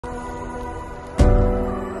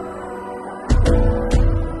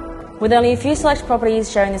With only a few select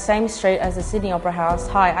properties sharing the same street as the Sydney Opera House.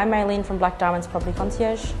 Hi, I'm Maylene from Black Diamondz Property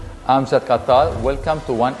Concierge. I'm Jad Katal. Welcome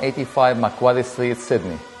to 185 Macquarie Street,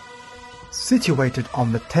 Sydney. Situated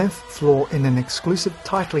on the 10th floor in an exclusive,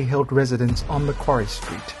 tightly held residence on Macquarie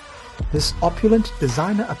Street, this opulent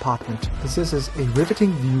designer apartment possesses a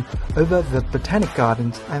riveting view over the Botanic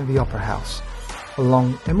Gardens and the Opera House,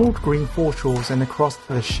 along emerald green foreshores and across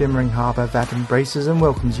the shimmering harbour that embraces and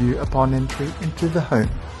welcomes you upon entry into the home.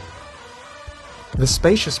 The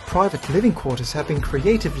spacious private living quarters have been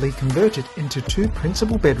creatively converted into 2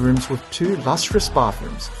 principal bedrooms with 2 lustrous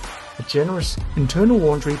bathrooms, a generous internal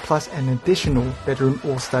laundry plus an additional bedroom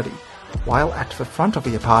or study, while at the front of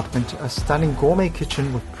the apartment a stunning gourmet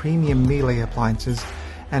kitchen with premium Miele appliances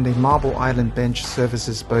and a marble island bench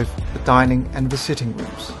services both the dining and the sitting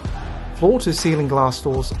rooms. Floor-to-ceiling glass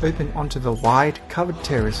doors open onto the wide covered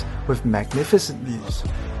terrace with magnificent views.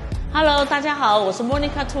 Hello， 大家好，我是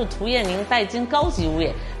Monica Two 涂艳玲，戴金高级物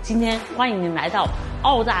业。今天欢迎您来到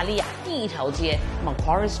澳大利亚第一条街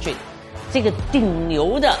Macquarie Street， 这个顶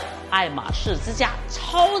流的爱马仕之家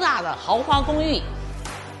超大的豪华公寓。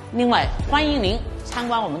另外，欢迎您参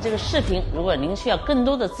观我们这个视频。如果您需要更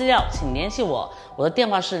多的资料，请联系我，我的电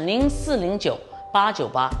话是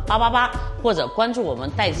0409-898-888，或者关注我们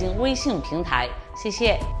戴金微信平台。谢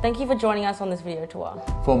谢。Thank you for joining us on this video tour.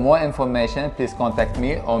 For more information, please contact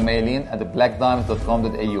me or Maylene at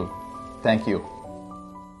blackdiamondz.com.au. Thank you.